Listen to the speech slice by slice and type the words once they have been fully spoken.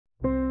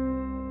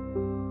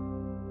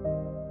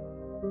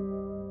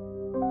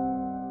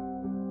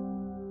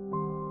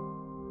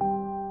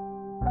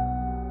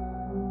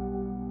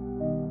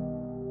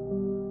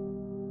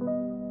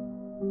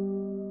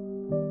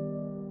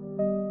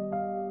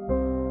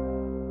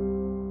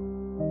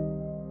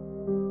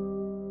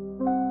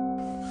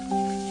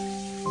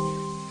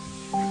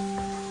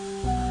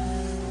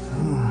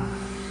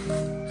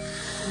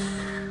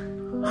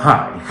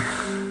Hi.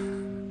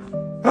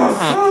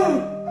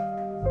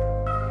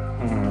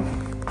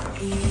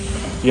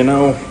 You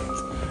know,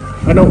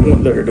 I don't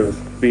want there to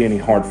be any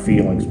hard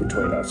feelings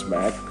between us,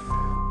 Mac.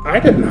 I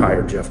didn't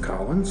hire Jeff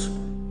Collins.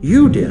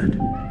 You did.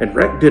 And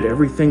Wreck did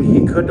everything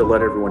he could to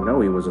let everyone know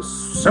he was a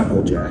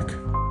simple jack.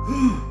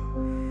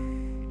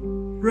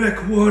 Wreck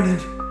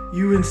wanted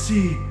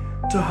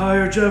UNC to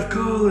hire Jeff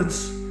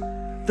Collins.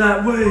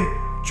 That way,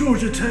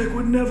 Georgia Tech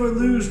would never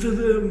lose to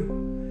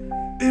them.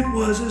 It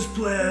was his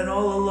plan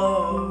all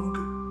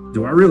along.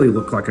 Do I really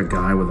look like a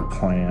guy with a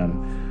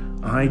plan?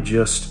 I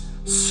just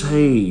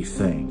say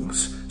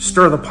things.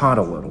 Stir the pot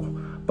a little.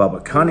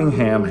 Bubba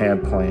Cunningham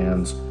had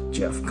plans.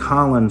 Jeff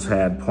Collins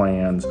had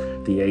plans.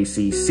 The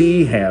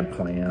ACC had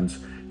plans.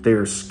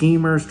 They're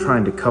schemers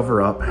trying to cover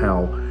up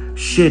how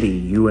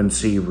shitty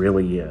UNC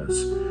really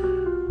is.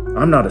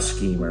 I'm not a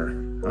schemer.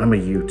 I'm a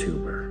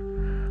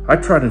YouTuber. I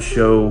try to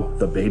show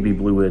the baby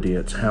blue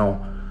idiots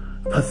how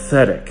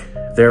pathetic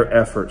their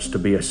efforts to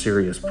be a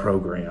serious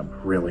program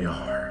really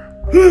are.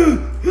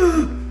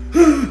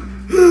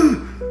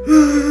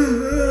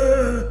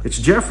 It's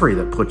Jeffrey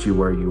that put you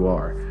where you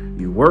are.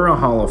 You were a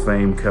Hall of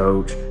Fame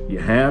coach, you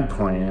had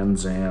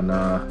plans, and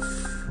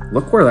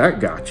look where that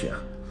got you.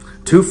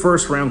 2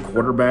 first-round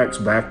quarterbacks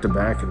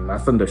back-to-back and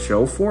nothing to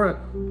show for it?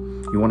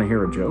 You want to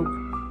hear a joke?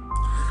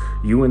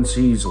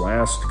 UNC's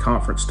last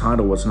conference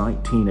title was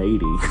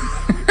 1980.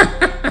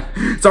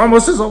 It's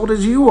almost as old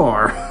as you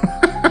are.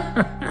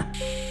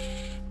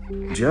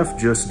 Jeff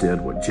just did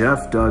what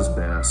Jeff does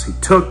best. He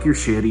took your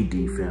shitty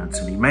defense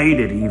and he made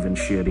it even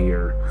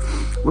shittier.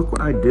 Look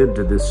what I did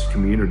to this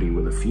community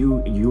with a few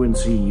UNC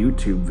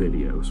YouTube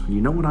videos.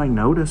 You know what I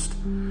noticed?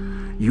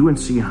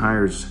 UNC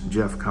hires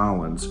Jeff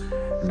Collins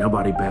and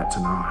nobody bats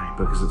an eye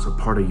because it's a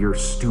part of your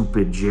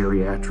stupid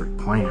geriatric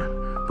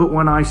plan. But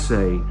when I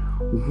say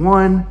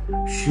one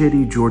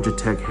shitty Georgia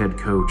Tech head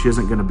coach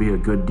isn't going to be a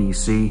good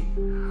DC,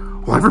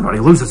 well, everybody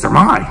loses their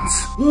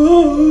minds.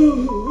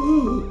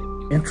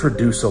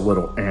 Introduce a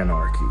little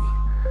anarchy,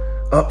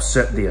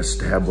 upset the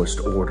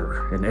established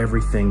order, and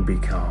everything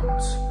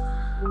becomes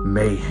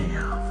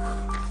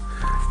mayhem.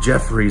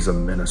 Jeffrey's a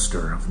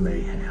minister of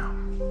mayhem.